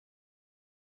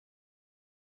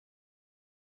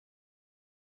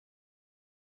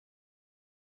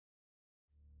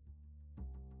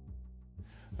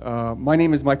My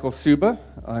name is Michael Suba.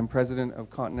 I'm president of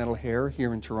Continental Hair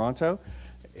here in Toronto,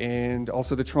 and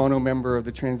also the Toronto member of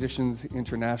the Transitions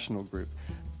International Group.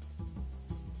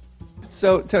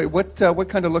 So, tell me, what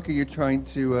kind of look are you trying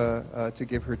to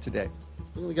give her today?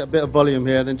 We're going to get a bit of volume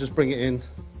here, then just bring it in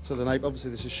to the nape. Obviously,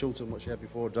 this is shorter than what she had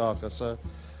before, darker. So,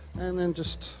 and then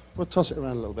just we'll toss it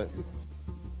around a little bit.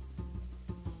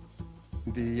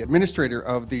 The administrator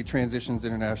of the Transitions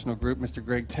International Group, Mr.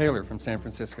 Greg Taylor from San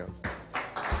Francisco.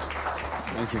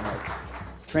 Thank you, Mike.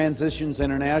 Transitions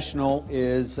International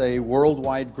is a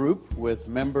worldwide group with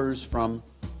members from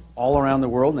all around the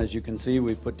world, and as you can see,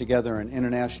 we've put together an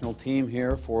international team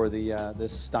here for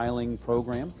this styling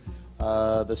program.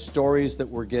 The stories that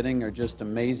we're getting are just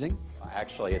amazing.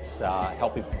 Actually, it's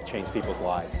helping change people's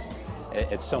lives.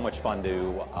 It's so much fun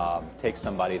to take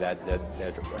somebody that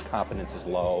their confidence is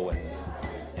low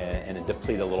and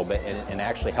deplete a little bit and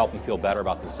actually help them feel better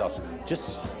about themselves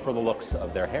just for the looks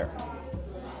of their hair.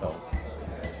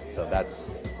 So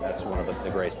that's one of the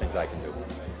greatest things I can do.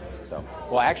 So,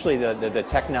 well, actually, the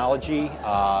technology,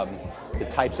 the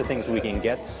types of things we can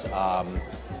get,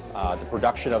 the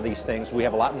production of these things, we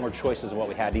have a lot more choices than what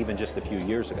we had even just a few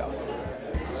years ago.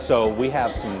 So we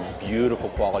have some beautiful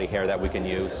quality hair that we can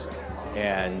use,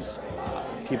 and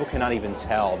people cannot even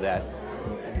tell that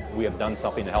we have done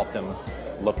something to help them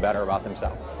look better about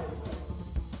themselves.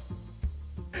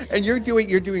 And you're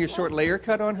doing a short layer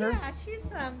cut on her? Yeah,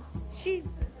 she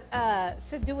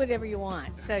said do whatever you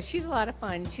want. So she's a lot of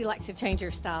fun. She likes to change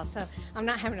her style. So I'm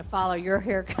not having to follow your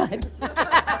haircut.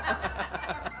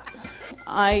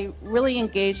 I really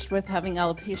engaged with having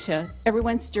alopecia.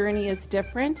 Everyone's journey is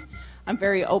different. I'm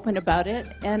very open about it,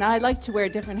 and I like to wear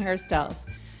different hairstyles.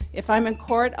 If I'm in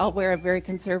court, I'll wear a very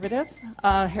conservative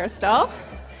hairstyle.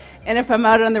 And if I'm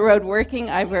out on the road working,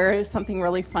 I wear something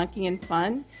really funky and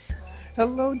fun.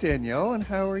 Hello, Danielle, and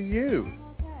how are you?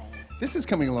 Okay. This is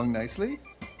coming along nicely.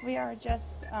 We are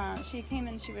just, she came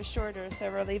in, she was shorter,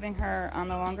 so we're leaving her on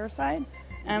the longer side,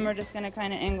 and we're just going to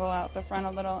kind of angle out the front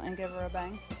a little and give her a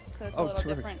bang. So it's a little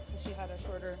terrific. different because she had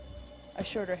a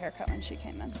shorter haircut when she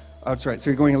came in. Oh, that's right.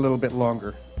 So you're going a little bit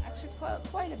longer. Actually,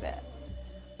 quite a bit.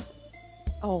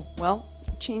 Oh, well,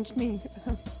 it changed me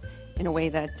in a way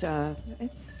that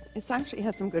it's actually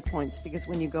had some good points, because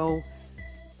when you go,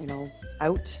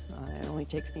 out, it only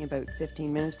takes me about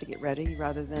 15 minutes to get ready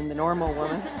rather than the normal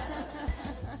woman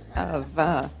of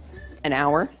an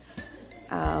hour.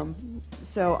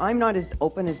 So I'm not as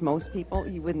open as most people.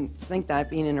 You wouldn't think that,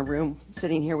 being in a room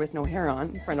sitting here with no hair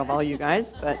on in front of all you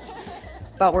guys, but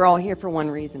we're all here for one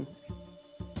reason.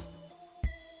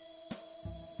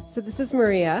 So this is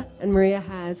Maria, and Maria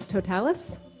has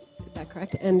totalis. Is that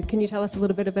correct? And can you tell us a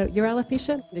little bit about your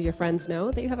alopecia? Do your friends know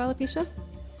that you have alopecia?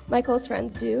 My close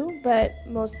friends do, but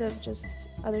most of just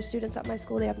other students at my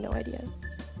school, they have no idea.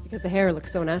 Because the hair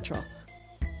looks so natural.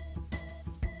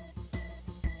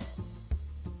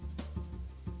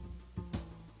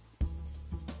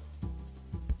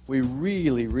 We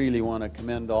really, really want to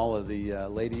commend all of the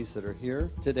ladies that are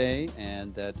here today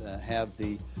and that have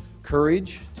the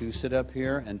courage to sit up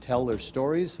here and tell their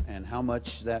stories and how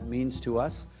much that means to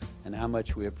us and how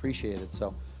much we appreciate it.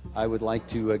 So I would like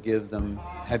to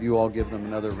have you all give them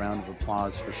another round of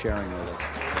applause for sharing with us.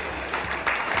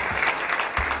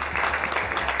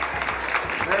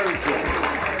 Very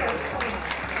good.